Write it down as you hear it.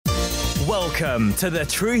Welcome to the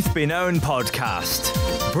Truth Be Known podcast,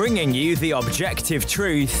 bringing you the objective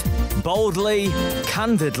truth boldly,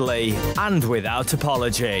 candidly, and without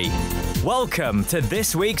apology. Welcome to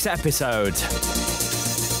this week's episode.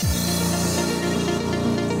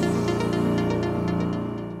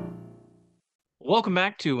 Welcome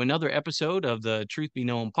back to another episode of the Truth Be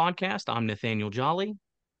Known podcast. I'm Nathaniel Jolly.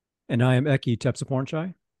 And I am Ekkie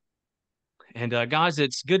Tepsapornchai. And guys,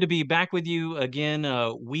 it's good to be back with you again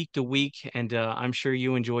week to week. And I'm sure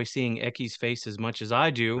you enjoy seeing Ekkie's face as much as I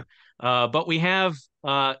do. But we have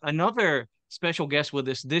another special guest with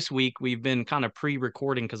us this week. We've been kind of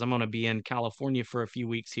pre-recording because I'm going to be in California for a few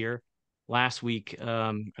weeks here. Last week,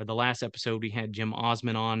 or the last episode, we had Jim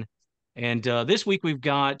Osmond on. And this week we've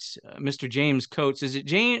got Mr. James Coates. Is it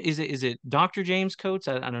James? Is it Dr. James Coates?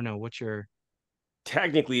 I don't know. What's your...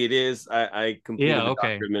 Technically, it is. I completed the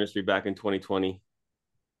doctorate of ministry back in 2020.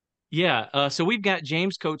 Yeah. So we've got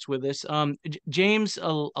James Coates with us. James,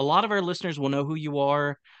 a lot of our listeners will know who you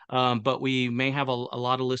are, but we may have a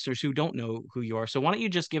lot of listeners who don't know who you are. So why don't you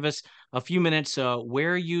just give us a few minutes?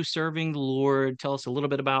 Where are you serving the Lord? Tell us a little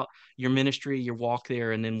bit about your ministry, your walk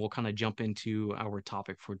there, and then we'll kind of jump into our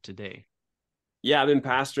topic for today. Yeah, I've been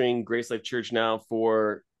pastoring Grace Life Church now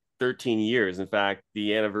for 13 years. In fact,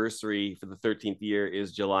 the anniversary for the 13th year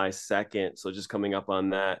is July 2nd. So just coming up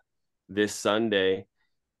on that this Sunday.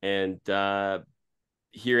 And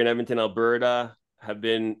here in Edmonton, Alberta, have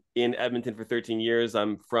been in Edmonton for 13 years.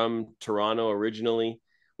 I'm from Toronto originally,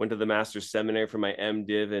 went to the Master's Seminary for my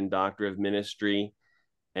MDiv and Doctor of Ministry.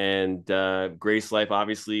 And Grace Life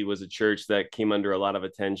obviously was a church that came under a lot of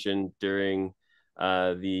attention during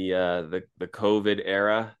the COVID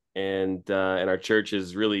era. And our church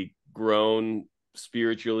has really grown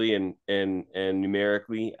spiritually and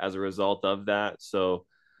numerically as a result of that. So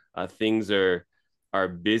things are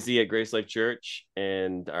busy at Grace Life Church,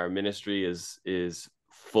 and our ministry is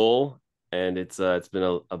full, and it's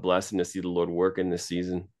been a blessing to see the Lord work in this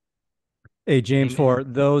season. Hey, James, for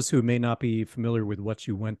those who may not be familiar with what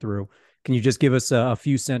you went through, can you just give us a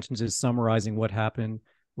few sentences summarizing what happened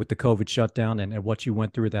with the COVID shutdown and what you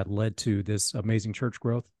went through that led to this amazing church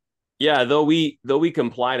growth? Yeah, though we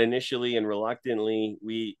complied initially and reluctantly,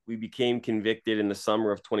 we became convicted in the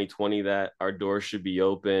summer of 2020 that our doors should be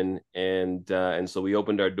open, and so we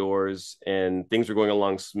opened our doors, and things were going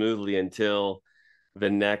along smoothly until the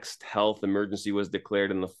next health emergency was declared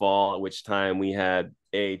in the fall, at which time we had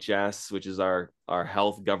AHS, which is our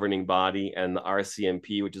health governing body, and the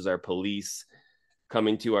RCMP, which is our police,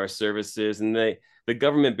 coming to our services, and the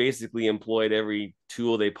government basically employed every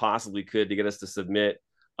tool they possibly could to get us to submit,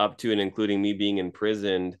 up to and including me being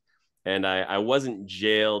imprisoned. And I wasn't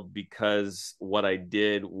jailed because what I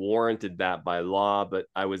did warranted that by law, but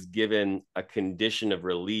I was given a condition of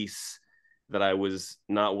release that I was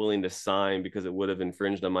not willing to sign because it would have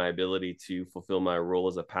infringed on my ability to fulfill my role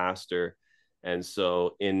as a pastor. And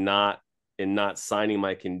so in not signing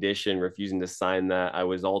my condition, refusing to sign that, I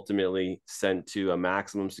was ultimately sent to a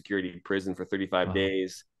maximum security prison for 35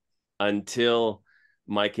 days until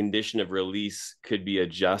my condition of release could be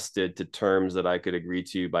adjusted to terms that I could agree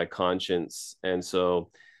to by conscience. And so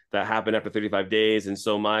that happened after 35 days. And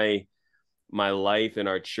so my life in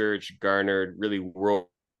our church garnered really world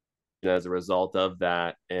as a result of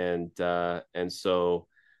that. And so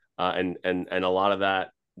a lot of that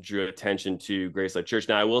drew attention to Grace Life Church.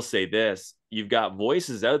 Now, I will say this: you've got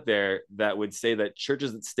voices out there that would say that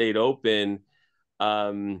churches that stayed open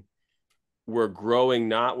were growing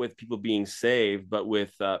not with people being saved, but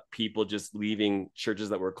with people just leaving churches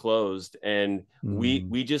that were closed. And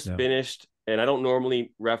we just finished, and I don't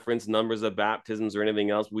normally reference numbers of baptisms or anything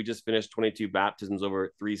else. We just finished 22 baptisms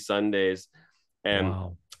over 3 Sundays. And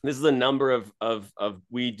this is a number of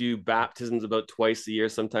we do baptisms about twice a year,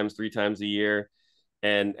 sometimes 3 times a year.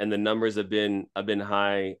 And the numbers have been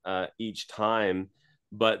high each time.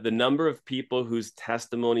 But the number of people whose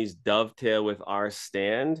testimonies dovetail with our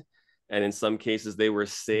stand, and in some cases they were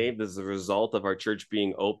saved as a result of our church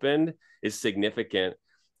being opened, is significant.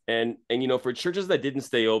 And you know, for churches that didn't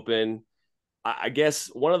stay open, I guess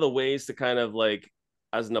one of the ways to kind of like,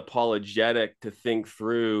 as an apologetic, to think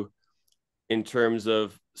through in terms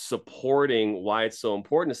of supporting why it's so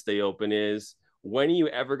important to stay open is, when are you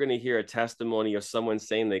ever going to hear a testimony of someone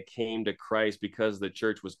saying they came to Christ because the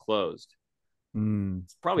church was closed?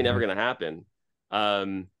 It's probably never going to happen.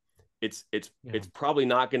 It's probably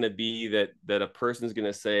not going to be that a person's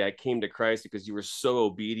going to say, I came to Christ because you were so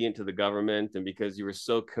obedient to the government and because you were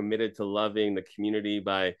so committed to loving the community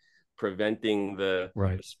by preventing the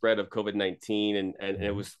spread of COVID-19. And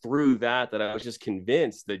it was through that I was just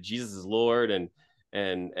convinced that Jesus is Lord, and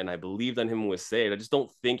and I believed on him and was saved. I just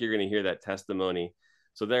don't think you're going to hear that testimony.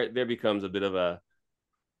 So there becomes a bit of a,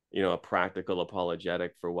 a practical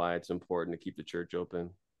apologetic for why it's important to keep the church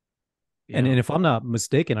open. Yeah. And if I'm not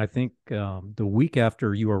mistaken, I think the week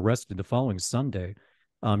after you were arrested, the following Sunday,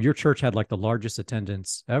 your church had like the largest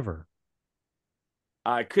attendance ever.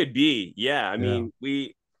 Could be. Yeah. I mean,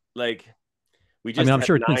 we just I'm had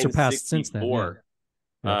sure it's been surpassed since then.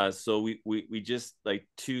 Yeah. So we just, like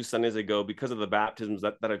 2 Sundays ago, because of the baptisms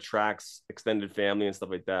that attracts extended family and stuff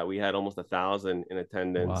like that, we had almost 1,000 in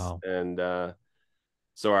attendance. Wow. And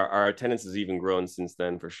so our attendance has even grown since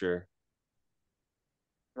then, for sure.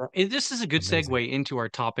 This is a good segue into our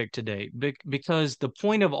topic today, because the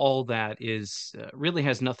point of all that is really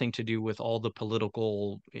has nothing to do with all the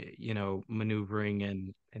political, maneuvering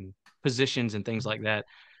and positions and things like that.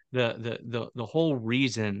 The whole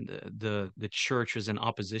reason the church is in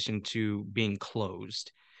opposition to being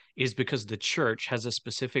closed is because the church has a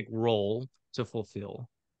specific role to fulfill,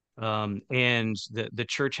 and the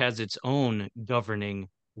church has its own governing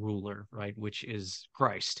ruler, right, which is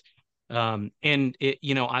Christ. And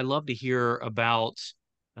I love to hear about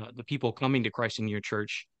the people coming to Christ in your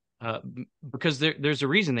church, because there's a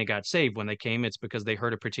reason they got saved when they came. It's because they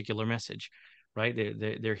heard a particular message, right?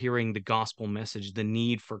 They're hearing the gospel message, the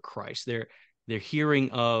need for Christ. They're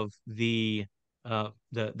hearing of the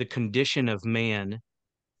condition of man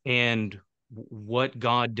and what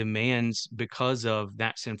God demands because of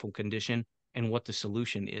that sinful condition and what the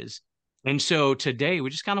solution is. And so today we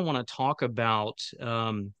just kind of want to talk about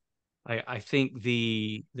I think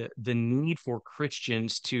the need for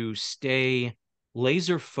Christians to stay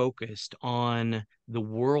laser focused on the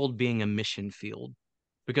world being a mission field,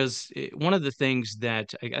 because one of the things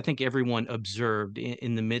that I think everyone observed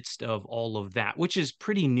in the midst of all of that, which is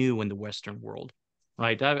pretty new in the Western world,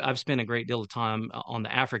 right? I've spent a great deal of time on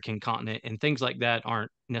the African continent, and things like that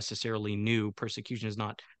aren't necessarily new. Persecution is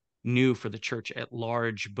not new for the church at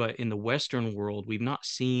large, but in the Western world, we've not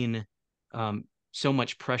seen so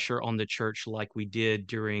much pressure on the church like we did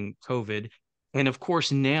during COVID. And of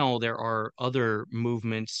course, now there are other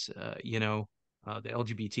movements, the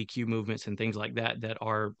LGBTQ movements and things like that, that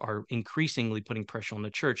are increasingly putting pressure on the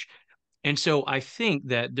church. And so I think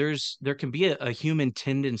that there can be a human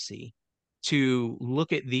tendency to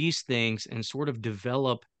look at these things and sort of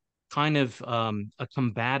develop kind of a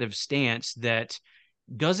combative stance that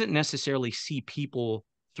doesn't necessarily see people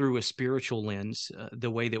through a spiritual lens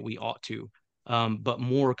the way that we ought to, but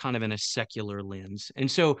more kind of in a secular lens. And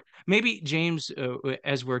so maybe, James,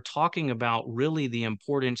 as we're talking about really the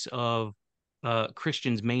importance of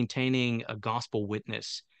Christians maintaining a gospel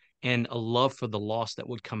witness and a love for the lost that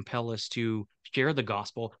would compel us to share the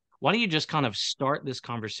gospel, why don't you just kind of start this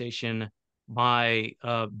conversation by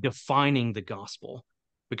defining the gospel?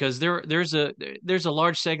 Because there's a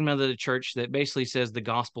large segment of the church that basically says the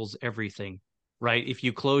gospel's everything, right? If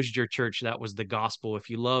you closed your church, that was the gospel. If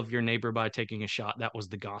you love your neighbor by taking a shot, that was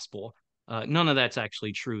the gospel. None of that's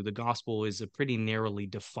actually true. The gospel is a pretty narrowly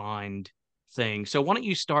defined thing. So why don't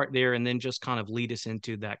you start there and then just kind of lead us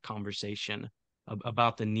into that conversation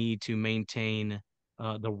about the need to maintain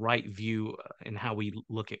the right view in how we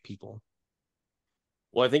look at people.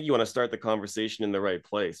 Well, I think you want to start the conversation in the right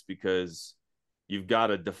place, because you've got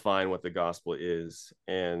to define what the gospel is.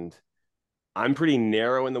 And I'm pretty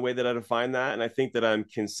narrow in the way that I define that. And I think that I'm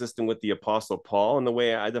consistent with the Apostle Paul in the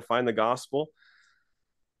way I define the gospel.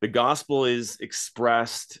 The gospel is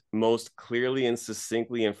expressed most clearly and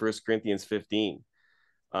succinctly in 1 Corinthians 15.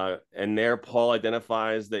 And there Paul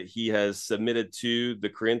identifies that he has submitted to the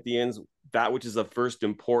Corinthians that which is of first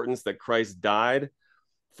importance, that Christ died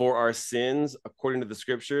for our sins according to the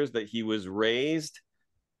scriptures, that he was raised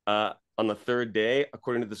on the third day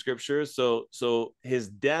according to the scriptures. So his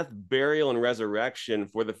death, burial, and resurrection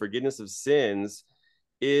for the forgiveness of sins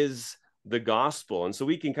is the gospel. And so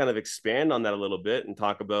we can kind of expand on that a little bit and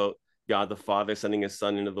talk about God the Father sending his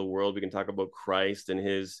son into the world. We can talk about Christ and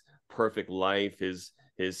his perfect life, his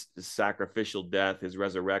sacrificial death, his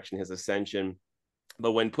resurrection, his ascension.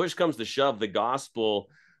 But when push comes to shove, the gospel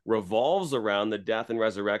revolves around the death and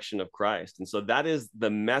resurrection of Christ. And so that is the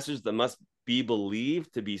message that must be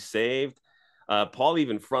believed to be saved. Paul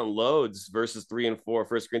even front loads verses 3 and 4,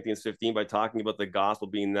 1 Corinthians 15, by talking about the gospel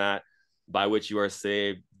being that by which you are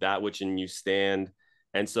saved, that which in you stand.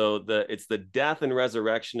 And so it's the death and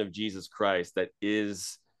resurrection of Jesus Christ that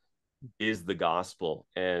is the gospel.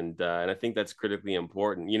 And I think that's critically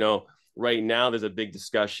important. Right now there's a big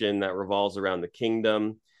discussion that revolves around the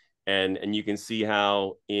kingdom. And you can see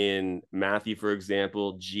how in Matthew, for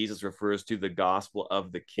example, Jesus refers to the gospel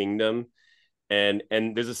of the kingdom. And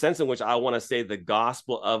there's a sense in which I want to say the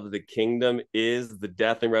gospel of the kingdom is the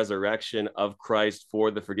death and resurrection of Christ for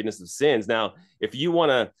the forgiveness of sins. Now, if you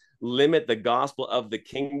want to limit the gospel of the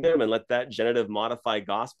kingdom and let that genitive modify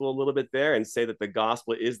gospel a little bit there and say that the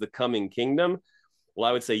gospel is the coming kingdom, well,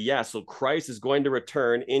 I would say, yes. So Christ is going to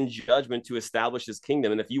return in judgment to establish his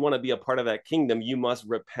kingdom. And if you want to be a part of that kingdom, you must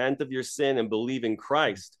repent of your sin and believe in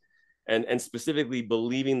Christ. And specifically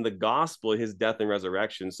believing the gospel, his death and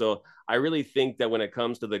resurrection. So I really think that when it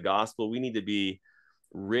comes to the gospel, we need to be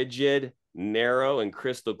rigid, narrow, and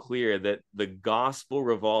crystal clear that the gospel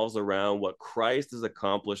revolves around what Christ has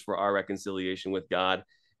accomplished for our reconciliation with God.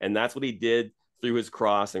 And that's what he did through his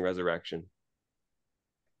cross and resurrection.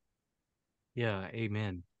 Yeah,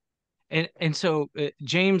 amen. And so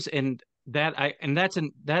James,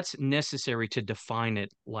 that's necessary to define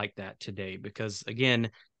it like that today, because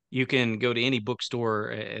again, you can go to any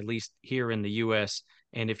bookstore, at least here in the US,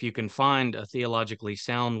 and if you can find a theologically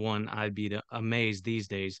sound one, I'd be amazed these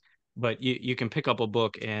days. But you can pick up a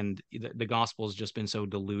book and the gospel has just been so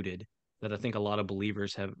diluted that I think a lot of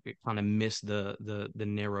believers have kind of missed the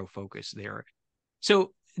narrow focus there.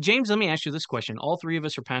 So James, let me ask you this question. All three of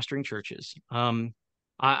us are pastoring churches.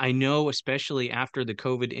 I know, especially after the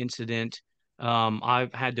COVID incident,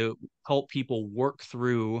 I've had to help people work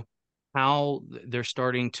through how they're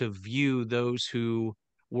starting to view those who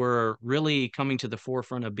were really coming to the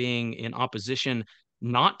forefront of being in opposition,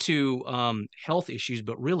 not to health issues,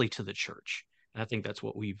 but really to the church. And I think that's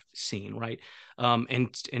what we've seen, right? And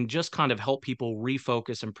just kind of help people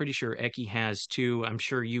refocus. I'm pretty sure Ekkie has too. I'm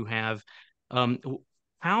sure you have. Um,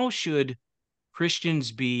 how should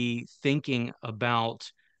Christians be thinking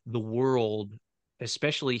about the world,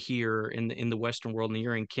 especially here in the Western world? And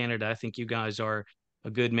you're in Canada. I think you guys are a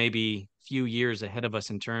good maybe few years ahead of us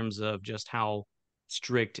in terms of just how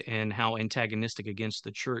strict and how antagonistic against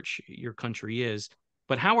the church your country is.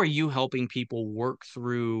 But how are you helping people work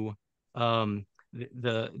through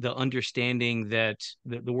the understanding that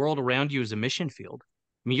the world around you is a mission field?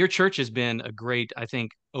 I mean, your church has been a great, I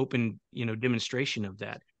think, open, demonstration of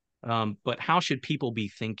that. But how should people be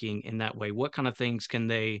thinking in that way? What kind of things can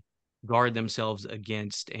they guard themselves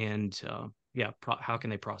against? And how can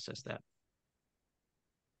they process that?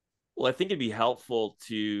 Well, I think it'd be helpful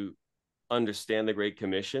to understand the Great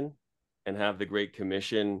Commission and have the Great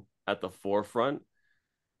Commission at the forefront.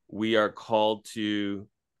 We are called to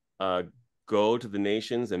go to the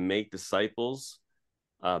nations and make disciples,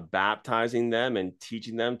 baptizing them and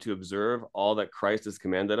teaching them to observe all that Christ has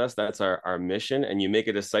commanded us. That's our mission. And you make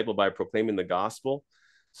a disciple by proclaiming the gospel.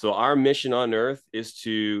 So our mission on earth is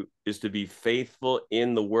to be faithful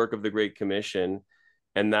in the work of the Great Commission.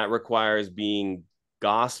 And that requires being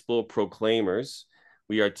gospel proclaimers.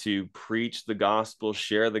 We are to preach the gospel,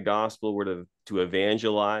 share the gospel, we're to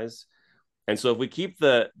evangelize. And so if we keep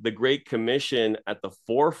the Great Commission at the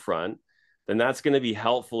forefront, then that's going to be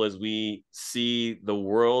helpful as we see the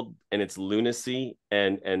world and its lunacy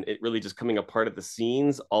and it really just coming apart at the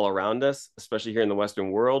seams all around us, especially here in the Western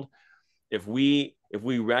world. If we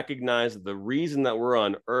recognize that the reason that we're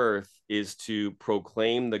on earth is to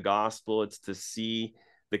proclaim the gospel, it's to see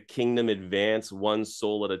the kingdom advance one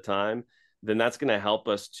soul at a time, then that's going to help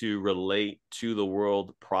us to relate to the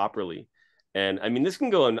world properly. And I mean, this can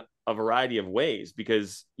go in a variety of ways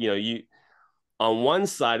because, on one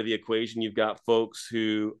side of the equation, you've got folks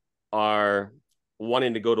who are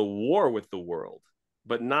wanting to go to war with the world,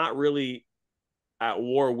 but not really at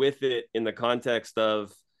war with it in the context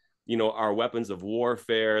of, our weapons of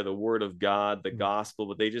warfare, the word of God, the gospel,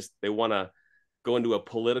 but they want to go into a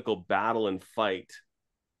political battle and fight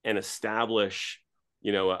and establish,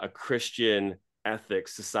 a Christian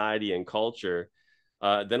ethics, society, and culture.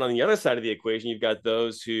 Then on the other side of the equation, you've got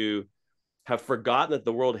those who have forgotten that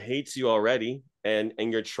the world hates you already, and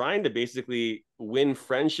you're trying to basically win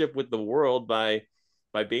friendship with the world by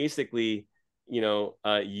basically,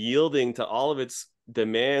 yielding to all of its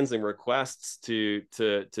demands and requests to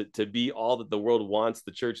be all that the world wants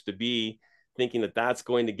the church to be, thinking that that's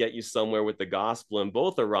going to get you somewhere with the gospel. And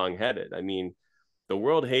both are wrong-headed. I mean, the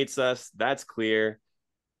world hates us. That's clear.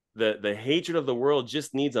 The hatred of the world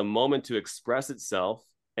just needs a moment to express itself.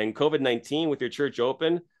 And COVID-19 with your church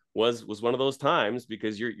open was one of those times,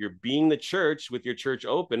 because you're being the church with your church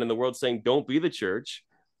open and the world saying, don't be the church.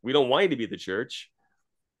 We don't want you to be the church.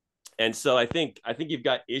 And so I think you've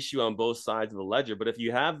got issue on both sides of the ledger. But if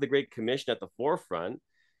you have the Great Commission at the forefront,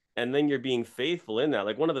 and then you're being faithful in that,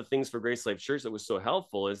 like one of the things for Grace Life Church that was so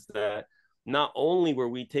helpful is that not only were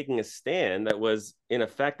we taking a stand that was in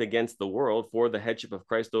effect against the world for the headship of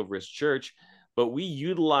Christ over his church, but we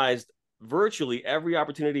utilized virtually every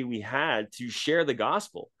opportunity we had to share the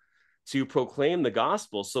gospel, to proclaim the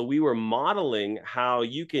gospel. So we were modeling how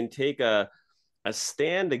you can take a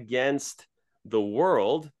stand against the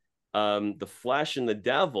world, the flesh and the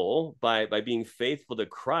devil, by being faithful to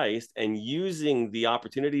Christ and using the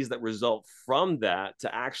opportunities that result from that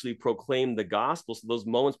to actually proclaim the gospel. So those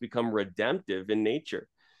moments become redemptive in nature.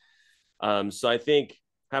 So I think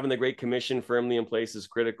having the Great Commission firmly in place is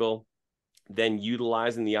critical. Then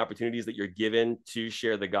utilizing the opportunities that you're given to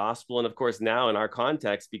share the gospel. And of course, now in our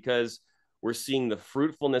context, because we're seeing the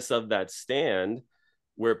fruitfulness of that stand,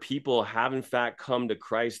 where people have in fact come to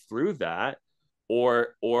Christ through that,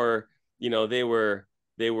 or you know, they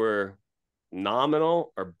were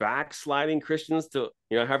nominal or backsliding Christians, to,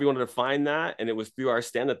 you know, however you want to define that, and it was through our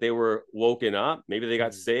stand that they were woken up. Maybe they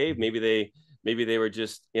got saved, maybe they were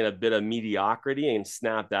just in a bit of mediocrity and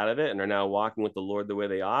snapped out of it and are now walking with the Lord the way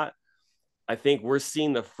they ought. I think we're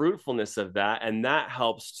seeing the fruitfulness of that, and that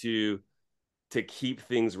helps to keep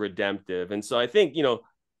things redemptive. And so I think, you know,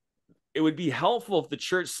 it would be helpful if the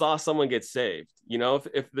church saw someone get saved. You know,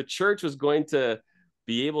 if the church was going to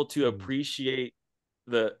be able to appreciate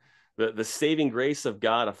the saving grace of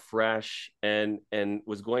God afresh, and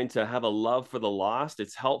was going to have a love for the lost,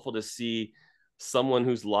 it's helpful to see someone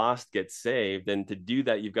who's lost get saved. And to do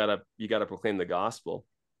that, you got to proclaim the gospel.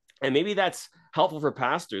 And maybe that's helpful for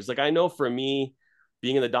pastors. Like, I know for me,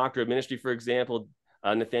 being in the doctor of ministry, for example,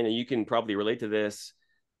 Nathaniel, you can probably relate to this.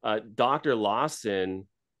 Dr. Lawson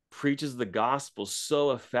preaches the gospel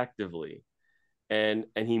so effectively, and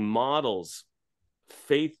he models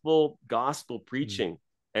faithful gospel preaching.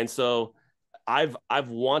 And so I've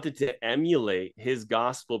wanted to emulate his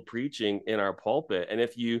gospel preaching in our pulpit. And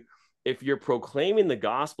if you're proclaiming the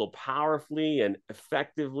gospel powerfully and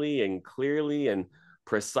effectively and clearly and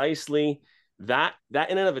precisely, that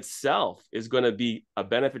in and of itself is going to be a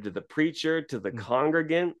benefit to the preacher, to the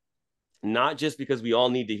congregant, not just because we all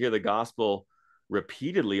need to hear the gospel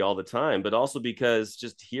repeatedly all the time, but also because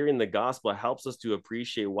just hearing the gospel helps us to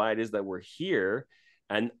appreciate why it is that we're here,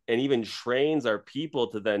 and even trains our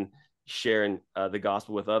people to then share the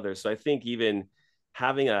gospel with others. So I think even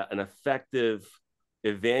having an effective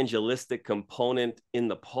evangelistic component in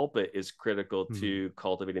the pulpit is critical to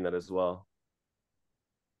cultivating that as well.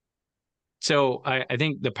 So I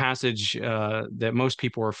think the passage that most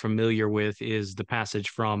people are familiar with is the passage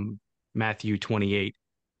from Matthew 28.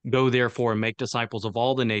 Go therefore and make disciples of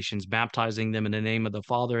all the nations, baptizing them in the name of the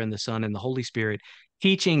Father and the Son and the Holy Spirit,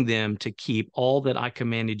 teaching them to keep all that I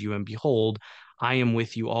commanded you. And behold, I am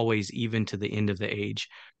with you always, even to the end of the age.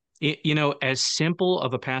 You know, as simple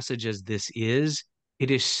of a passage as this is, it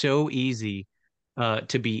is so easy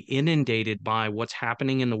to be inundated by what's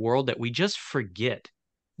happening in the world that we just forget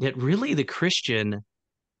that really the Christian,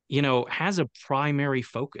 you know, has a primary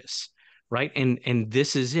focus, right? And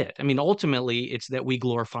this is it. I mean, ultimately, it's that we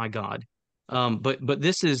glorify God. But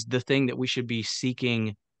this is the thing that we should be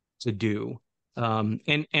seeking to do.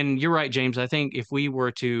 And you're right, James. I think if we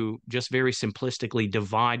were to just very simplistically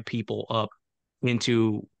divide people up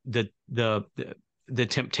into the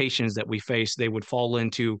temptations that we face, they would fall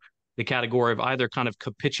into the category of either kind of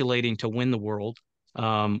capitulating to win the world,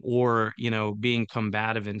 or, you know, being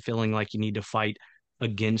combative and feeling like you need to fight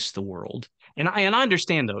against the world. And I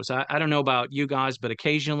understand those. I don't know about you guys, but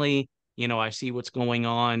occasionally, you know, I see what's going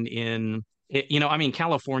on in, you know, I mean,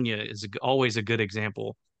 California is always a good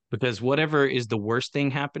example, because whatever is the worst thing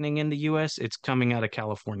happening in the US, it's coming out of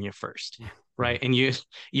California first, right? And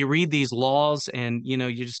you read these laws, and, you know,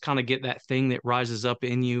 you just kind of get that thing that rises up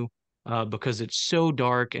in you, because it's so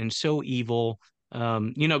dark and so evil.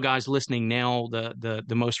 You know, guys listening now, the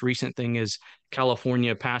most recent thing is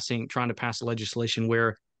California trying to pass legislation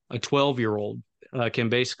where a 12-year-old can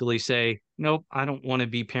basically say, nope, I don't want to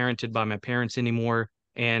be parented by my parents anymore,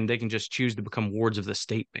 and they can just choose to become wards of the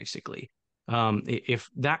state, basically. If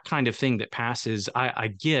that kind of thing that passes, I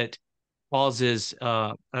get, causes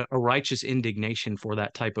a righteous indignation for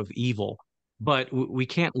that type of evil. But we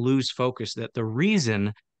can't lose focus that the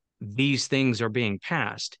reason these things are being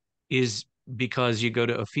passed is because you go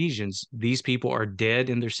to Ephesians, these people are dead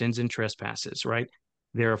in their sins and trespasses, right?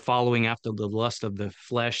 They're following after the lust of the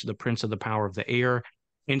flesh, the prince of the power of the air.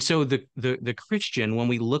 And so the Christian, when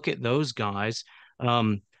we look at those guys,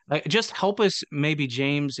 just help us, maybe,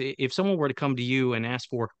 James, if someone were to come to you and ask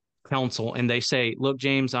for counsel, and they say, look,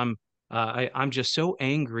 James, I'm just so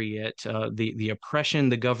angry at the oppression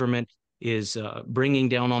the government is bringing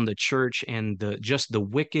down on the church, and the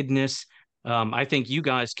wickedness. I think you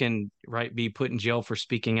guys can, right, be put in jail for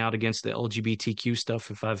speaking out against the LGBTQ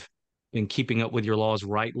stuff if I've been keeping up with your laws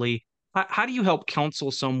rightly. How do you help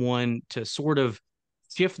counsel someone to sort of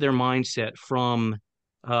shift their mindset from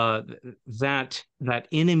that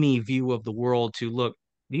enemy view of the world to look,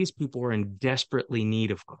 these people are in desperately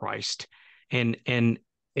need of Christ. And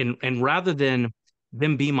rather than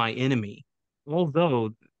them be my enemy,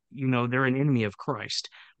 although they're an enemy of Christ,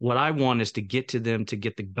 what I want is to get to them, to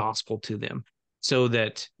get the gospel to them, so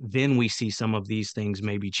that then we see some of these things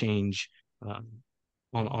maybe change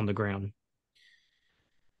on the ground.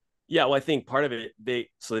 Yeah, well, I think part of it, they've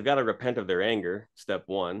got to repent of their anger. Step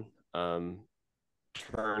one,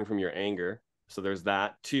 turn from your anger. So there's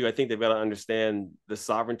that. Two, I think they've got to understand the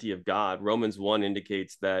sovereignty of God. Romans 1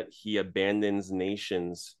 indicates that he abandons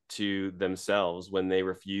nations to themselves when they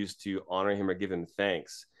refuse to honor him or give him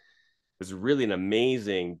thanks. There's really an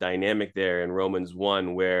amazing dynamic there in Romans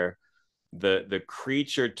 1 where the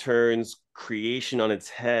creature turns creation on its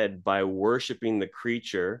head by worshiping the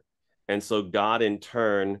creature. And so God in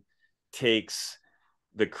turn takes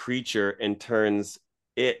the creature and turns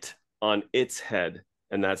it on its head.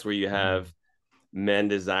 And that's where you have men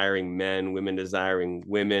desiring men, women desiring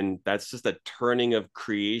women. That's just a turning of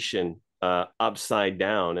creation upside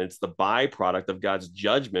down. And it's the byproduct of God's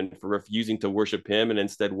judgment for refusing to worship him and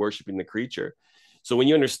instead worshiping the creature. So when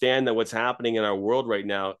you understand that what's happening in our world right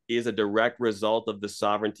now is a direct result of the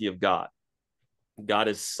sovereignty of God, God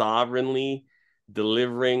is sovereignly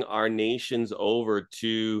delivering our nations over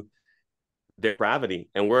to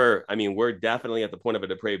depravity. And we're definitely at the point of a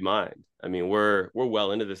depraved mind. I mean, we're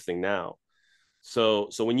well into this thing now. So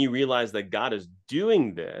when you realize that God is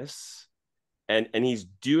doing this and he's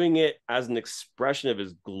doing it as an expression of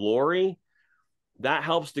his glory, that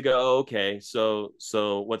helps to go, okay, so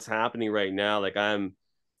what's happening right now, like I'm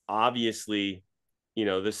obviously,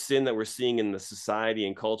 the sin that we're seeing in the society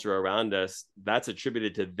and culture around us, that's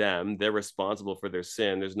attributed to them. They're responsible for their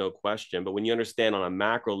sin. There's no question. But when you understand on a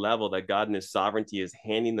macro level that God in his sovereignty is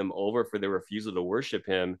handing them over for their refusal to worship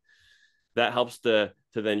him, that helps to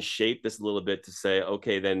then shape this a little bit to say,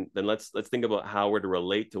 okay, then let's think about how we're to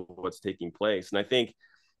relate to what's taking place. And I think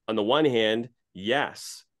on the one hand,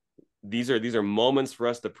 yes, these are moments for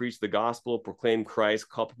us to preach the gospel, proclaim Christ,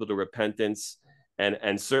 call people to repentance.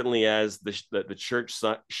 And certainly as the church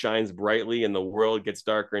shines brightly and the world gets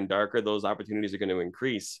darker and darker, those opportunities are going to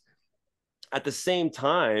increase. At the same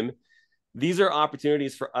time, these are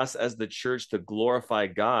opportunities for us as the church to glorify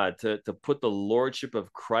God, to put the lordship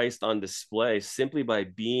of Christ on display simply by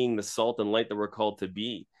being the salt and light that we're called to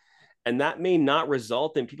be. And that may not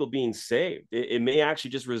result in people being saved. It may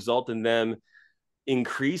actually just result in them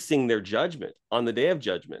increasing their judgment on the day of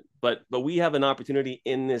judgment. But we have an opportunity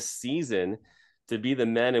in this season to be the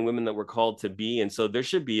men and women that we're called to be. And so there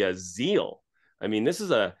should be a zeal. I mean,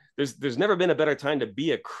 there's never been a better time to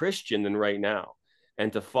be a Christian than right now,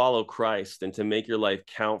 and to follow Christ and to make your life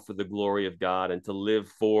count for the glory of God and to live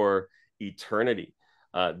for eternity.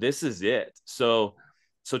 This is it. So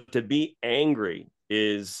to be angry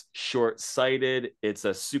is short-sighted. It's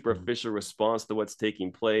a superficial response to what's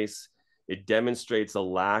taking place. It demonstrates a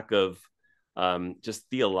lack of just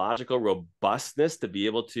theological robustness to be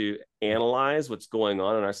able to analyze what's going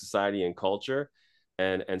on in our society and culture.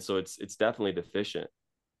 And so it's definitely deficient.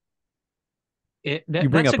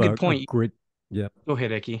 That's a good point. Great, yeah. Go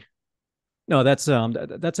ahead, Ekkie. No, that's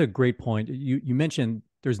a great point. You mentioned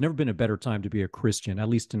there's never been a better time to be a Christian, at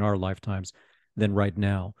least in our lifetimes, than right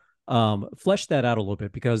now. Flesh that out a little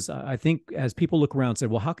bit, because I think as people look around and say,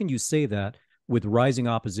 well, how can you say that with rising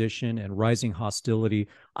opposition and rising hostility?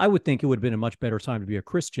 I would think it would have been a much better time to be a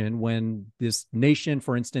Christian when this nation,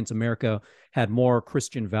 for instance, America, had more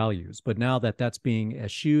Christian values. But now that that's being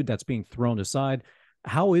eschewed, that's being thrown aside,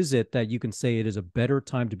 how is it that you can say it is a better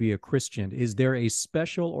time to be a Christian? Is there a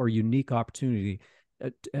special or unique opportunity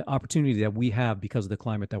that we have because of the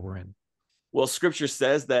climate that we're in? Well, scripture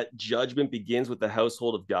says that judgment begins with the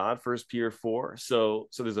household of God, 1 Peter 4. So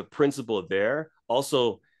there's a principle there.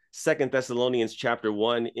 Also, 2 Thessalonians chapter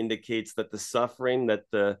 1 indicates that the suffering that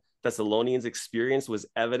the Thessalonians experienced was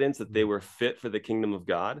evidence that they were fit for the kingdom of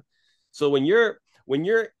God. So when you're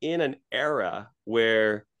in an era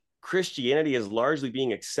where Christianity is largely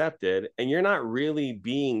being accepted and you're not really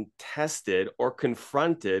being tested or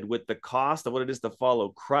confronted with the cost of what it is to follow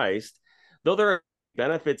Christ, though there are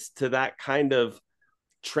benefits to that kind of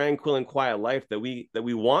tranquil and quiet life that we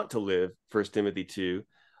want to live, 1 Timothy 2,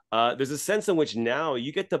 there's a sense in which now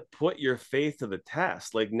you get to put your faith to the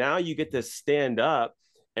test. Like now you get to stand up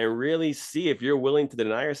and really see if you're willing to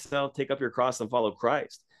deny yourself, take up your cross and follow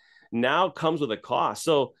Christ. Now comes with a cost.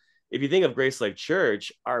 So if you think of Grace Life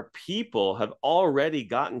Church, our people have already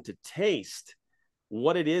gotten to taste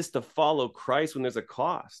what it is to follow Christ when there's a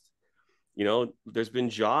cost. there's been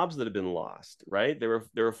jobs that have been lost, right? There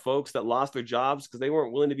were folks that lost their jobs because they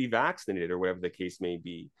weren't willing to be vaccinated or whatever the case may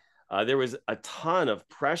be. There was a ton of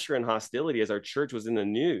pressure and hostility as our church was in the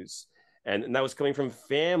news. And that was coming from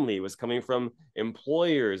family, it was coming from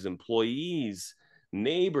employers, employees,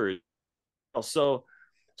 neighbors. So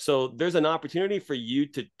there's an opportunity for you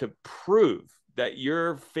to prove that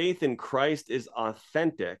your faith in Christ is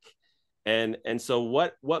authentic. And so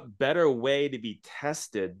what better way to be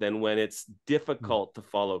tested than when it's difficult to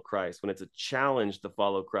follow Christ, when it's a challenge to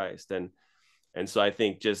follow Christ. And so I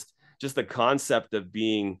think just the concept of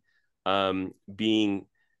being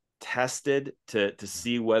tested to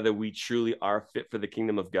see whether we truly are fit for the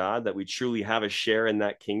kingdom of God, that we truly have a share in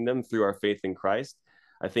that kingdom through our faith in Christ,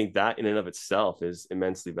 I think that in and of itself is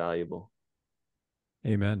immensely valuable.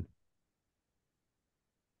 Amen.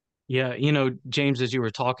 Yeah, James, as you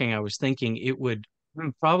were talking, I was thinking it would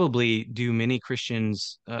probably do many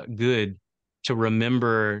Christians good to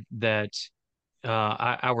remember that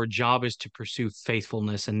our job is to pursue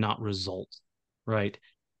faithfulness and not results, right?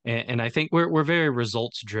 And I think we're very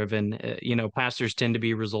results driven. Pastors tend to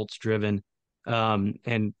be results driven,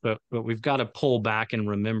 but we've got to pull back and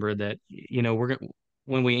remember that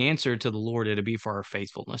when we answer to the Lord, it'll be for our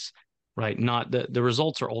faithfulness, right? Not the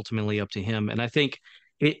results are ultimately up to Him. And I think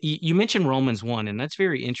you mentioned Romans 1, and that's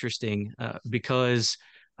very interesting because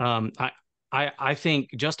I think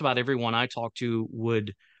just about everyone I talk to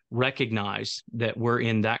would recognize that we're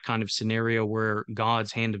in that kind of scenario where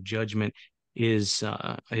God's hand of judgment is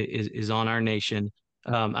on our nation.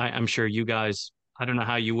 I'm sure you guys, I don't know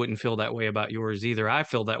how you wouldn't feel that way about yours either. I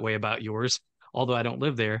feel that way about yours, although I don't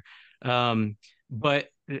live there. But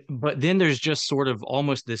then there's just sort of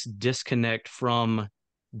almost this disconnect from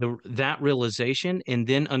that realization and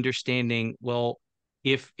then understanding, well,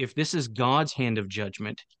 if this is God's hand of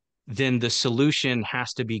judgment, then the solution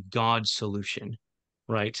has to be God's solution,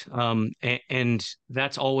 right? And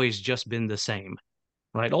that's always just been the same,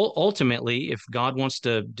 right? Ultimately, if God wants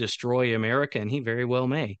to destroy America, and He very well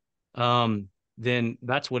may, then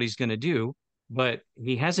that's what He's going to do. But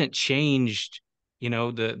He hasn't changed,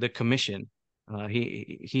 the commission.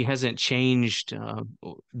 He hasn't changed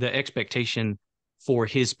the expectation for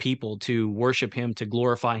His people to worship Him, to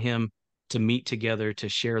glorify Him, to meet together, to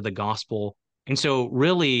share the gospel. And so,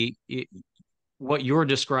 really, what you're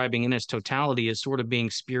describing in its totality is sort of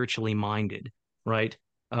being spiritually minded, right?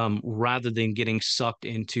 Rather than getting sucked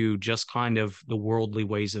into just kind of the worldly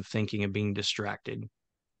ways of thinking and being distracted.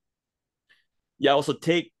 Yeah, also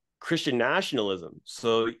take Christian nationalism.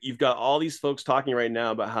 So you've got all these folks talking right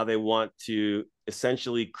now about how they want to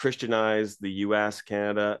essentially Christianize the US,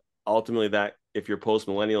 Canada. Ultimately, that, if you're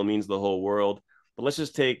post-millennial, means the whole world. But let's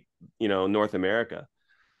just take, North America.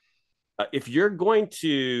 If you're going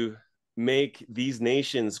to make these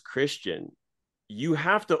nations Christian, you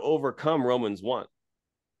have to overcome Romans 1.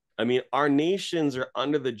 I mean, our nations are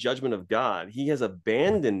under the judgment of God. He has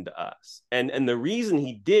abandoned us. And the reason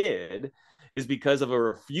He did is because of a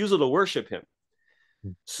refusal to worship Him.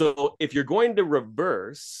 So if you're going to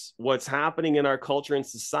reverse what's happening in our culture and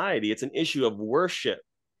society, it's an issue of worship.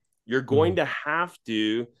 You're going to have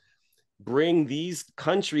to bring these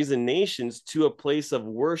countries and nations to a place of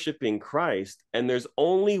worshiping Christ. And there's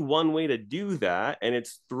only one way to do that, and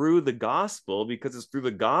it's through the gospel, because it's through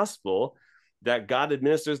the gospel that God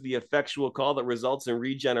administers the effectual call that results in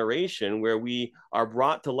regeneration, where we are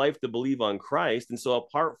brought to life to believe on Christ. And so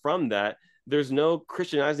apart from that, there's no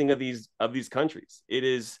Christianizing of these countries. It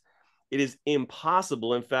is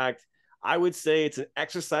impossible. In fact, I would say it's an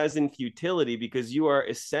exercise in futility, because you are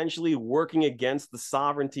essentially working against the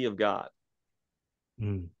sovereignty of God.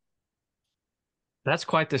 That's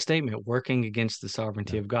quite the statement, working against the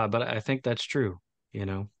sovereignty of God. But I think that's true,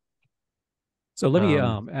 So let me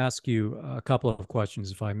ask you a couple of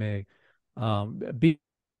questions, if I may.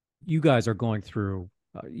 You guys are going through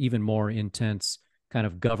even more intense kind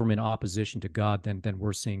of government opposition to God than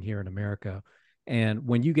we're seeing here in America. And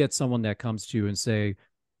when you get someone that comes to you and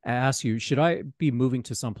ask you, should I be moving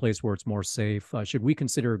to some place where it's more safe? Should we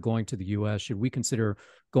consider going to the U.S.? Should we consider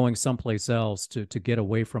going someplace else to get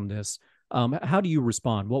away from this? How do you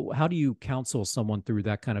respond? How do you counsel someone through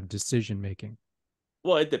that kind of decision making?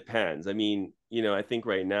 Well, it depends. I mean, I think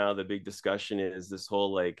right now the big discussion is this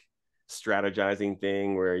whole strategizing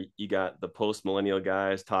thing, where you got the post-millennial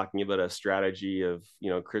guys talking about a strategy of,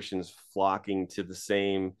 Christians flocking to the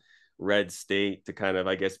same red state to kind of,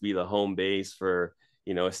 I guess, be the home base for,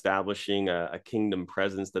 establishing a kingdom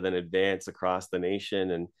presence to then advance across the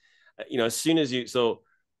nation. And, as soon as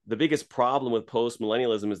the biggest problem with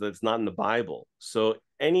post-millennialism is that it's not in the Bible. So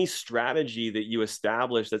any strategy that you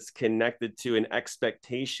establish that's connected to an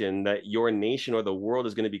expectation that your nation or the world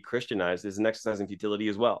is going to be Christianized is an exercise in futility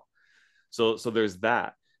as well. So there's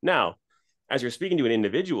that. Now, as you're speaking to an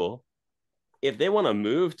individual, if they want to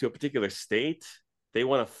move to a particular state, they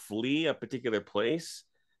want to flee a particular place,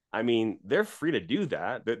 I mean, they're free to do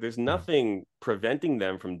that. There's nothing preventing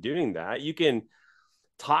them from doing that. You can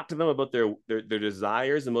talk to them about their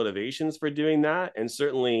desires and motivations for doing that. And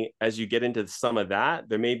certainly as you get into some of that,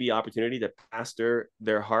 there may be opportunity to pastor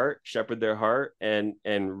their heart, shepherd their heart, and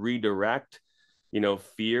redirect,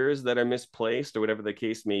 fears that are misplaced or whatever the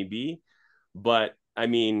case may be. But I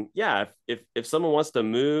mean, yeah, if someone wants to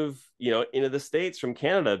move, into the States from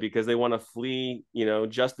Canada because they want to flee,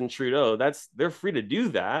 Justin Trudeau, they're free to do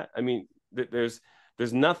that. I mean, there's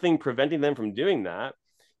nothing preventing them from doing that.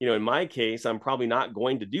 In my case, I'm probably not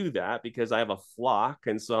going to do that because I have a flock,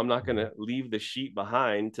 and so I'm not going to leave the sheep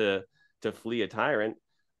behind to flee a tyrant.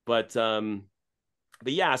 But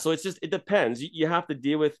yeah, so it depends. You have to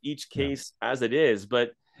deal with each case as it is.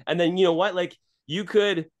 But and then like you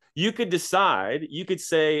could decide, you could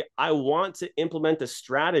say, I want to implement a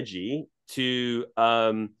strategy to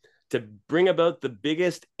bring about the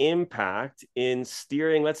biggest impact in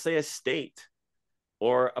steering, let's say, a state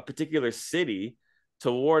or a particular city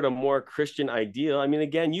toward a more Christian ideal. I mean,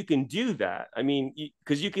 again, you can do that. I mean,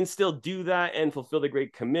 because you can still do that and fulfill the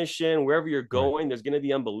Great Commission. Wherever you're going, there's going to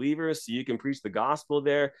be unbelievers, so you can preach the gospel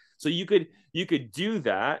there. So you could do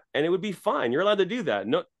that, and it would be fine. You're allowed to do that.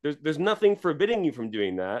 No, there's nothing forbidding you from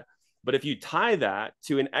doing that. But if you tie that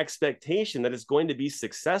to an expectation that it's going to be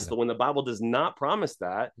successful when the Bible does not promise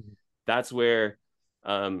that, that's where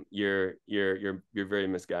you're very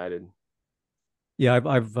misguided. Yeah,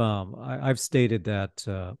 I've stated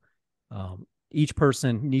that each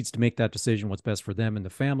person needs to make that decision, what's best for them and the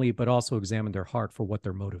family, but also examine their heart for what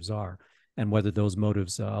their motives are and whether those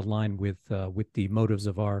motives align with the motives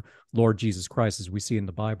of our Lord Jesus Christ, as we see in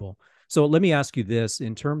the Bible. So let me ask you this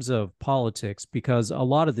in terms of politics, because a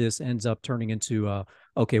lot of this ends up turning into,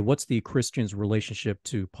 okay, what's the Christian's relationship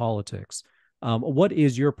to politics? What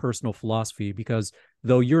is your personal philosophy? Because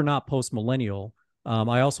though you're not post-millennial,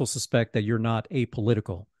 I also suspect that you're not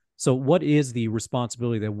apolitical. So what is the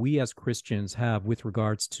responsibility that we as Christians have with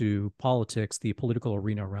regards to politics, the political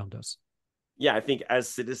arena around us? Yeah, I think as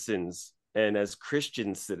citizens and as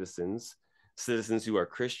Christian citizens who are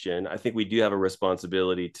Christian, I think we do have a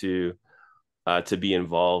responsibility to be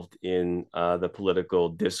involved in the political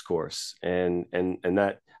discourse. And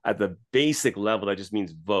that at the basic level, that just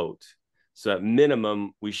means vote. So at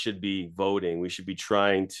minimum, we should be voting. We should be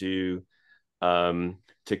trying to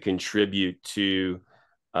contribute to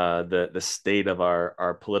the state of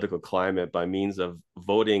our political climate by means of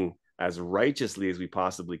voting as righteously as we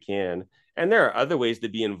possibly can. And there are other ways to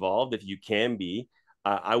be involved if you can be.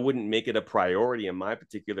 I wouldn't make it a priority in my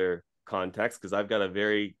particular context because I've got a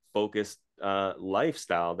very focused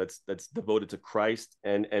lifestyle that's devoted to Christ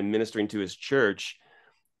and ministering to his church.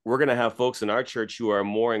 We're going to have folks in our church who are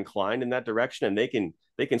more inclined in that direction, and they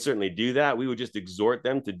can certainly do that. We would just exhort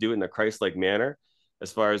them to do it in a Christ-like manner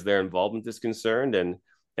as far as their involvement is concerned,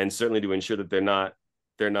 and certainly to ensure that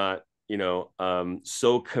they're not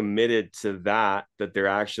so committed to that they're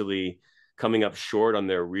actually coming up short on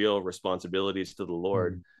their real responsibilities to the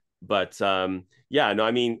Lord. But yeah, no, I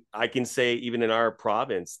mean, I can say even in our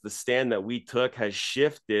province, the stand that we took has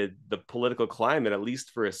shifted the political climate, at least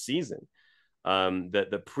for a season.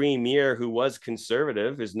 The premier who was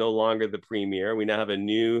conservative is no longer the premier. We now have a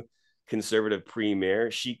new conservative premier.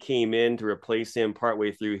 She came in to replace him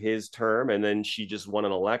partway through his term, and then she just won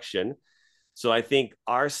an election. So I think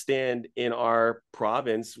our stand in our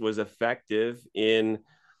province was effective in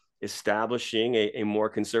establishing a more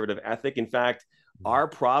conservative ethic. In fact, our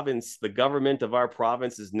province, the government of our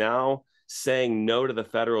province, is now saying no to the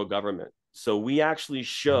federal government. So we actually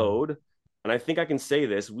showed, and I think I can say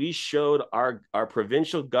this, we showed our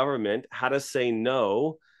provincial government how to say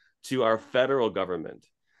no to our federal government.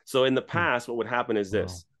 So in the past, what would happen is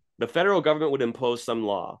this. The federal government would impose some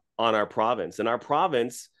law on our province, and our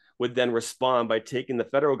province would then respond by taking the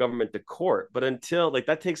federal government to court. But until, like,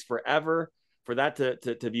 that takes forever for that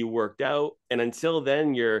to be worked out. And until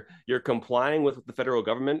then, you're complying with the federal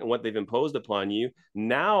government and what they've imposed upon you.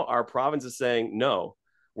 Now our province is saying, no,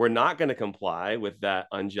 we're not going to comply with that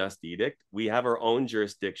unjust edict. We have our own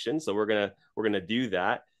jurisdiction, so we're gonna do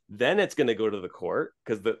that. Then it's going to go to the court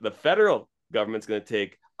because the federal government's going to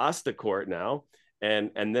take us to court now,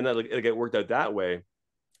 and then it'll get worked out that way.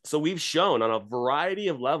 So we've shown on a variety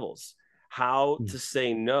of levels how to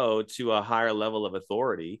say no to a higher level of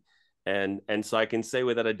authority. And so I can say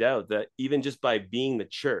without a doubt that even just by being the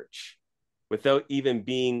church, without even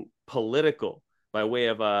being political by way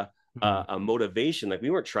of a motivation, like we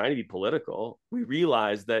weren't trying to be political. We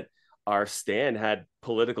realized that our stand had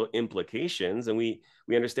political implications, and we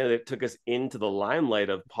understand that it took us into the limelight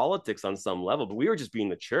of politics on some level, but we were just being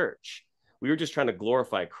the church. We were just trying to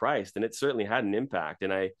glorify Christ, and it certainly had an impact.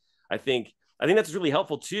 And I think that's really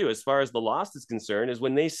helpful too, as far as the lost is concerned, is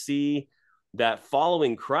when they see that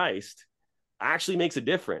following Christ actually makes a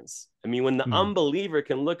difference. I mean, when the unbeliever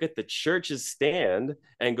can look at the church's stand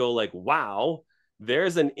and go like, wow,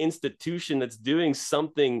 there's an institution that's doing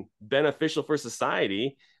something beneficial for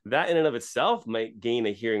society, that in and of itself might gain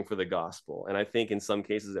a hearing for the gospel. And I think in some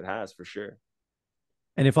cases it has, for sure.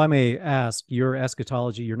 And if I may ask, your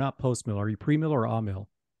eschatology, you're not post-mill. Are you pre-mill or amill?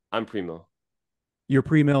 I'm pre-mill. You're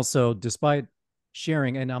pre-mill. So despite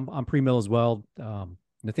sharing, and I'm pre-mill as well,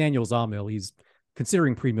 Nathaniel's amill. He's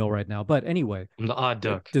considering pre-mill right now. But anyway, I'm the odd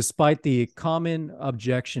duck. Despite the common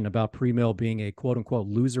objection about pre-mill being a quote-unquote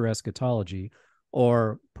loser eschatology,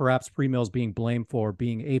 or perhaps pre-mills being blamed for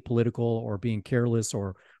being apolitical or being careless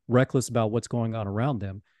or reckless about what's going on around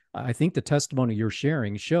them, I think the testimony you're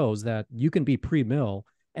sharing shows that you can be pre-mill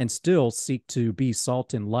and still seek to be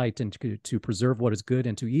salt and light and to preserve what is good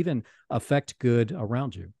and to even affect good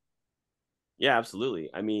around you. Yeah, absolutely.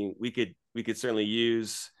 I mean, we could certainly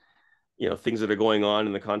use, things that are going on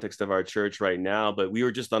in the context of our church right now, but we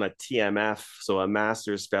were just on a TMF, so a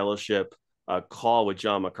master's fellowship call with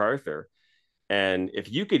John MacArthur. And if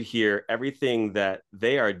you could hear everything that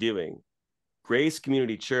they are doing, Grace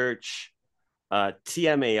Community Church,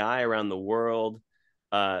 TMAI around the world,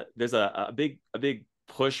 there's a big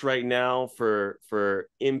push right now for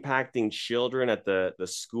impacting children at the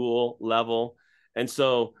school level. And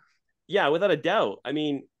so, yeah, without a doubt, I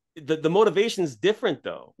mean, the motivation is different,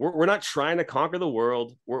 though. We're not trying to conquer the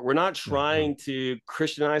world. We're not trying to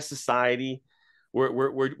Christianize society.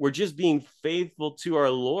 We're just being faithful to our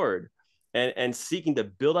Lord and seeking to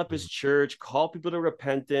build up his church, call people to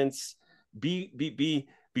repentance, be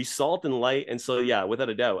salt and light. And so, yeah, without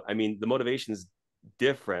a doubt, I mean, the motivation is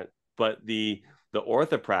different, but the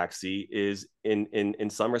orthopraxy is in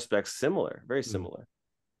some respects similar, very similar.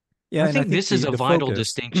 Yeah, I think this is a vital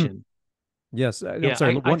distinction. Yes. I'm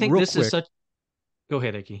sorry. I think this quick. is such. Go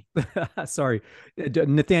ahead, Ekkie. Sorry,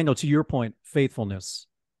 Nathaniel. To your point, faithfulness,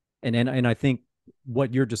 and I think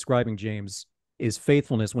what you're describing, James, is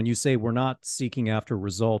faithfulness. When you say we're not seeking after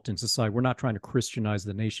result in society, we're not trying to Christianize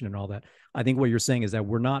the nation and all that. I think what you're saying is that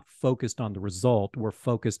we're not focused on the result. We're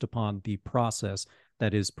focused upon the process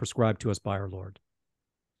that is prescribed to us by our Lord.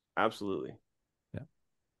 Absolutely.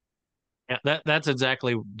 Yeah, that's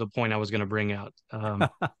exactly the point I was going to bring out.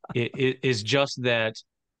 It is just that,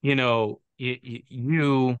 you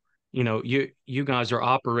guys are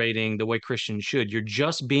operating the way Christians should. You're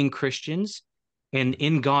just being Christians, and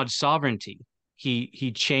in God's sovereignty,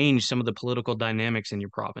 He changed some of the political dynamics in your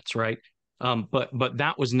province, right? But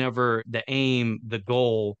that was never the aim, the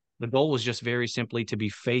goal. The goal was just very simply to be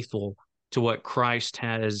faithful to what Christ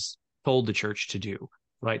has told the church to do.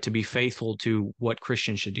 Right, to be faithful to what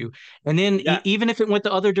Christians should do. And then even if it went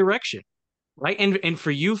the other direction, right? And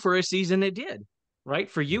for you, for a season, it did, right?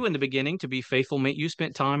 For you in the beginning to be faithful meant you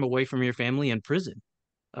spent time away from your family in prison.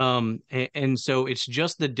 And so it's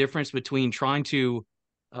just the difference between trying to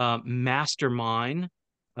mastermind,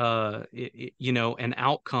 an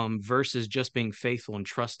outcome versus just being faithful and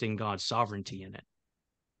trusting God's sovereignty in it.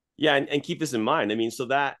 Yeah, and keep this in mind. I mean, so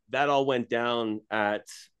that all went down at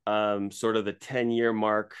sort of the 10-year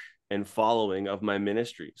mark and following of my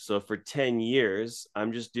ministry. So for 10 years,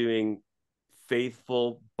 I'm just doing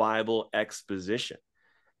faithful Bible exposition.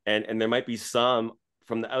 And there might be some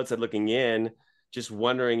from the outside looking in, just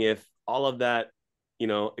wondering if all of that,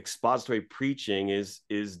 expository preaching is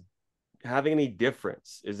having any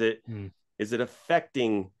difference. Is it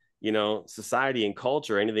affecting, society and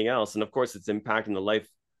culture or anything else? And of course, it's impacting the life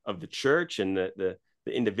of the church and the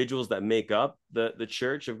individuals that make up the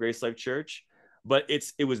church of Grace Life Church. But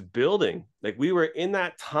it was building. Like, we were in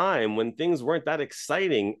that time when things weren't that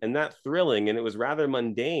exciting and that thrilling, and it was rather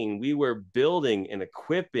mundane. We were building and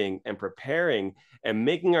equipping and preparing and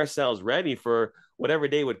making ourselves ready for whatever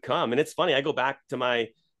day would come. And it's funny, I go back to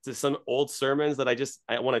some old sermons that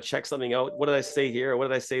I want to check something out. What did I say here? Or what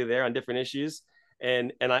did I say there on different issues?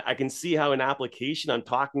 And I can see how in application I'm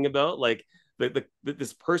talking about like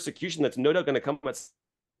this persecution that's no doubt going to come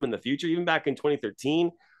in the future, even back in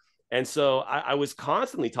 2013. And so I was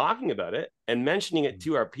constantly talking about it and mentioning it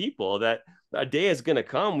to our people that a day is going to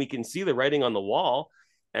come. We can see the writing on the wall,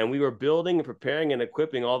 and we were building and preparing and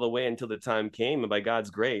equipping all the way until the time came. And by God's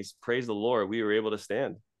grace, praise the Lord, we were able to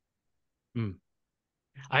stand. Mm.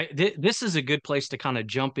 This is a good place to kind of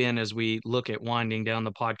jump in as we look at winding down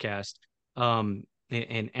the podcast,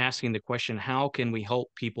 and asking the question, how can we help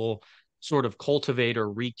people sort of cultivate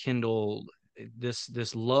or rekindle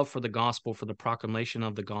this love for the gospel, for the proclamation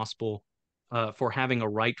of the gospel, for having a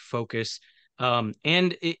right focus.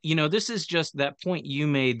 And this is just that point you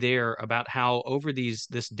made there about how over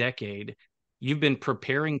this decade, you've been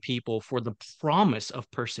preparing people for the promise of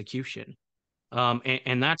persecution.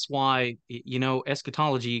 And that's why,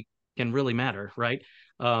 eschatology can really matter, right?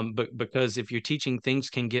 But because if you're teaching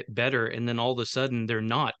things can get better and then all of a sudden they're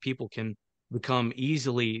not, people can become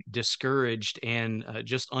easily discouraged and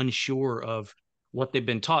just unsure of what they've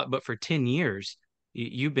been taught. But for 10 years,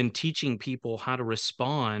 you've been teaching people how to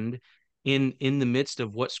respond in the midst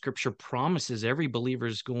of what Scripture promises every believer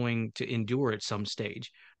is going to endure at some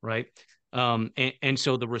stage, right? And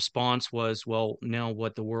so the response was, well, now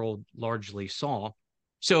what the world largely saw.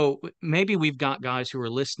 So maybe we've got guys who are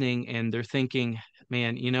listening and they're thinking,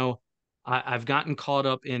 man, I've gotten caught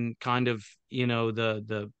up in kind of,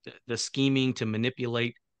 the scheming to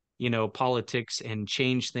manipulate, politics and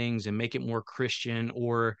change things and make it more Christian.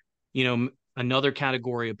 Or, another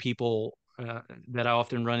category of people that I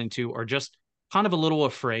often run into are just kind of a little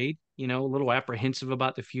afraid, a little apprehensive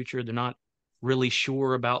about the future. They're not really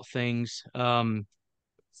sure about things.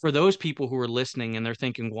 For those people who are listening and they're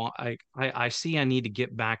thinking, well, I see I need to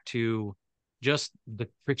get back to just the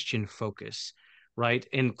Christian focus, right?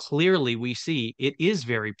 And clearly we see it is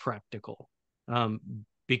very practical,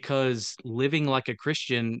 because living like a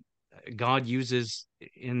Christian, God uses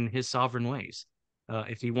in his sovereign ways.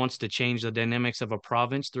 If he wants to change the dynamics of a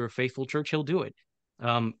province through a faithful church, he'll do it.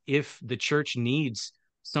 If the church needs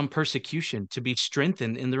some persecution to be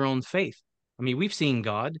strengthened in their own faith, I mean, we've seen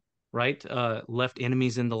God, right, left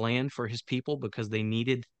enemies in the land for his people because they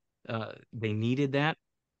needed that.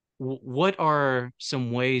 What are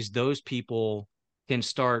some ways those people can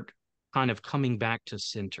start kind of coming back to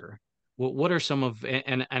center? What are some of,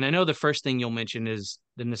 and I know the first thing you'll mention is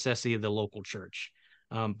the necessity of the local church,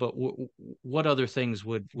 but what other things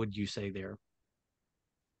would you say there?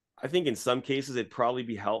 I think in some cases it'd probably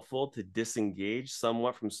be helpful to disengage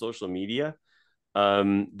somewhat from social media.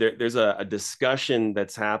 There's a discussion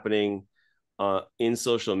that's happening in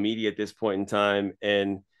social media at this point in time.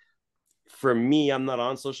 And for me, I'm not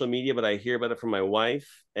on social media, but I hear about it from my wife.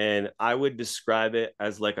 And I would describe it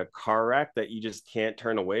as like a car wreck that you just can't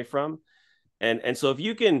turn away from. And so if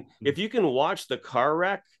you can watch the car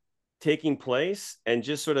wreck taking place and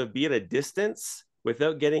just sort of be at a distance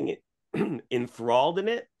without getting enthralled in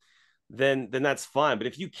it, then that's fine. But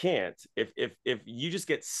if you can't, if you just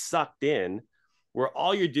get sucked in, where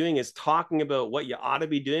all you're doing is talking about what you ought to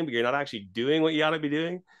be doing, but you're not actually doing what you ought to be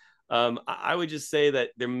doing, I would just say that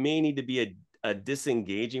there may need to be a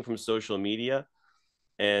disengaging from social media,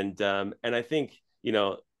 and I think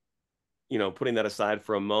putting that aside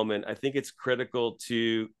for a moment, I think it's critical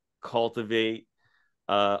to cultivate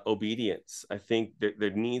obedience. I think there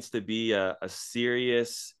needs to be a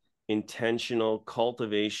serious, intentional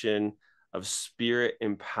cultivation of spirit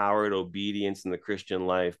empowered obedience in the Christian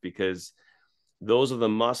life, because those are the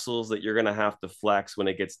muscles that you're going to have to flex when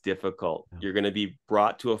it gets difficult. Yeah. You're going to be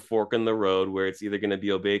brought to a fork in the road where it's either going to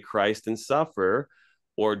be obey Christ and suffer,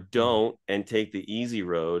 or don't and take the easy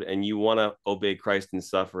road. And you want to obey Christ and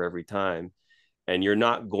suffer every time. And you're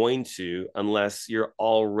not going to unless you're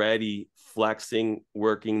already flexing,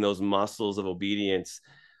 working those muscles of obedience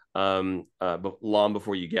long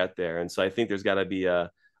before you get there. And so I think there's got to be a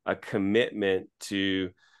commitment to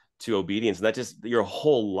obedience. And that just your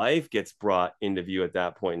whole life gets brought into view at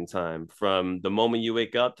that point in time, from the moment you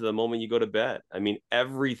wake up to the moment you go to bed. I mean,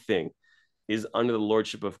 everything is under the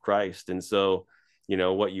lordship of Christ. And so,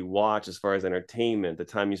 what you watch as far as entertainment, the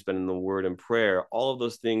time you spend in the word and prayer, all of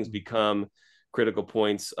those things become critical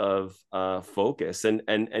points of focus.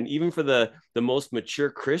 And even for the most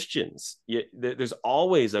mature Christians, there's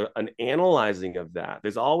always an analyzing of that.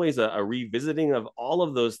 There's always a revisiting of all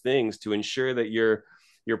of those things to ensure that you're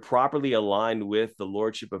properly aligned with the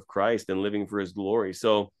lordship of Christ and living for his glory.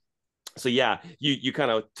 So yeah, you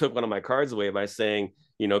kind of took one of my cards away by saying,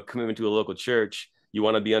 commitment to a local church. You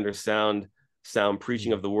want to be under sound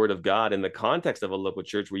preaching of the word of God in the context of a local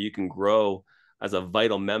church where you can grow as a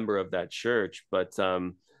vital member of that church. But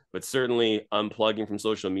certainly unplugging from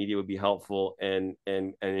social media would be helpful, and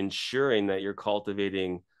ensuring that you're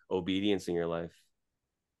cultivating obedience in your life.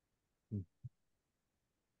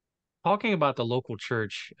 Talking about the local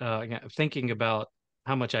church, thinking about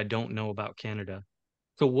how much I don't know about Canada.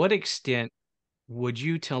 To what extent would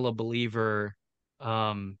you tell a believer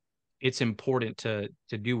it's important to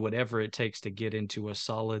do whatever it takes to get into a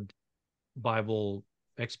solid Bible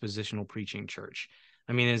expositional preaching church?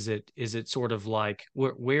 I mean, is it sort of like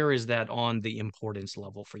where is that on the importance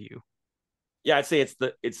level for you? Yeah, I'd say it's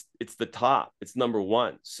the top. It's number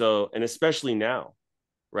one. So, and especially now,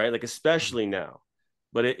 right? Like especially now,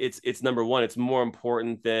 but it's number one. It's more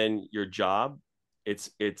important than your job.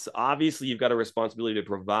 It's obviously you've got a responsibility to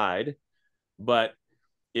provide, but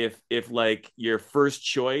if like your first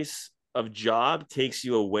choice of job takes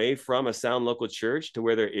you away from a sound local church to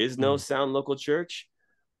where there is no sound local church,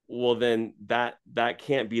 well then that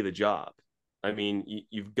can't be the job. I mean,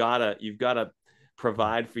 you've gotta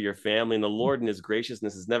provide for your family, and the Lord in his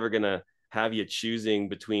graciousness is never gonna have you choosing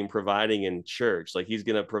between providing and church. Like he's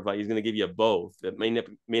gonna provide, he's gonna give you both. It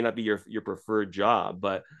may not be your preferred job,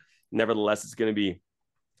 but nevertheless it's gonna be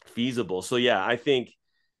feasible. So yeah, I think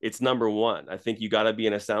it's number one. I think you got to be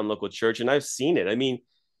in a sound local church, and I've seen it. I mean,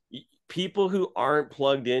 people who aren't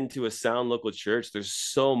plugged into a sound local church, there's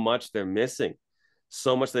so much they're missing,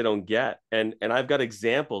 so much they don't get. And I've got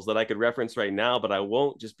examples that I could reference right now, but I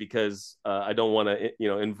won't, just because I don't want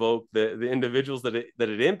to invoke the individuals that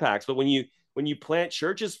it impacts. But when you plant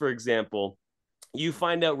churches, for example, you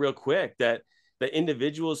find out real quick that the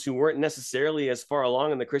individuals who weren't necessarily as far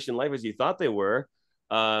along in the Christian life as you thought they were,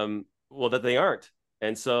 well, that they aren't.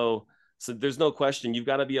 And so there's no question, you've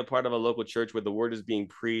got to be a part of a local church where the word is being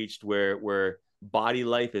preached, where body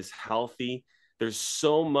life is healthy. There's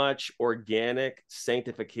so much organic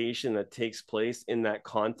sanctification that takes place in that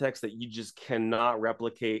context that you just cannot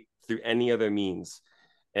replicate through any other means.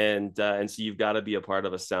 And so you've got to be a part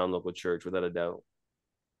of a sound local church without a doubt.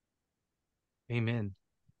 Amen.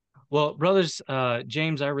 Well, brothers,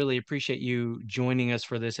 James, I really appreciate you joining us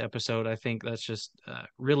for this episode. I think that's just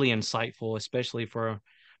really insightful, especially for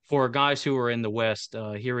guys who are in the West,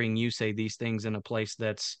 hearing you say these things in a place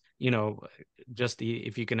that's, just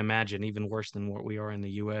if you can imagine, even worse than what we are in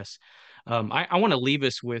the U.S. I want to leave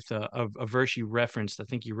us with a verse you referenced. I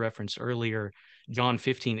think you referenced earlier, John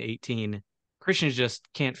 15:18. Christians just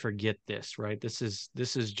can't forget this, right? This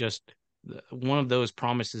is just one of those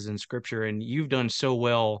promises in Scripture, and you've done so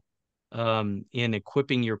well in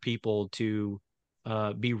equipping your people to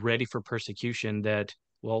be ready for persecution that,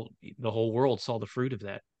 well, the whole world saw the fruit of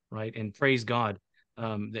that, right? And praise God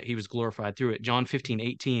that he was glorified through it. John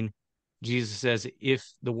 15:18, Jesus says, if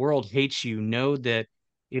the world hates you, know that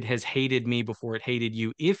it has hated me before it hated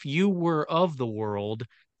you. If you were of the world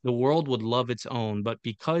would love its own, but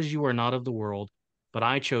because you are not of the world, but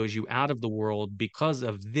I chose you out of the world, because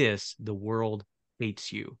of this, the world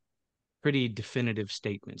hates you. Pretty definitive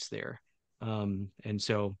statements there. And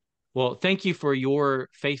so, well, thank you for your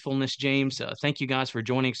faithfulness, James. Thank you guys for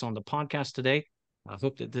joining us on the podcast today. I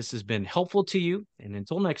hope that this has been helpful to you. And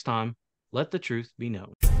until next time, let the truth be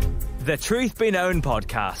known. The Truth Be Known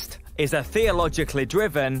podcast is a theologically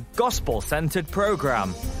driven, gospel-centered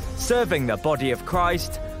program serving the body of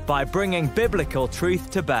Christ by bringing biblical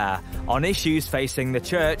truth to bear on issues facing the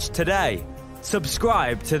church today.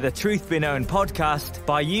 Subscribe to the Truth Be Known podcast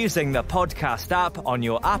by using the podcast app on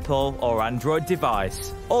your Apple or Android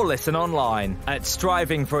device, or listen online at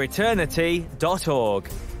strivingforeternity.org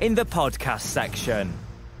in the podcast section.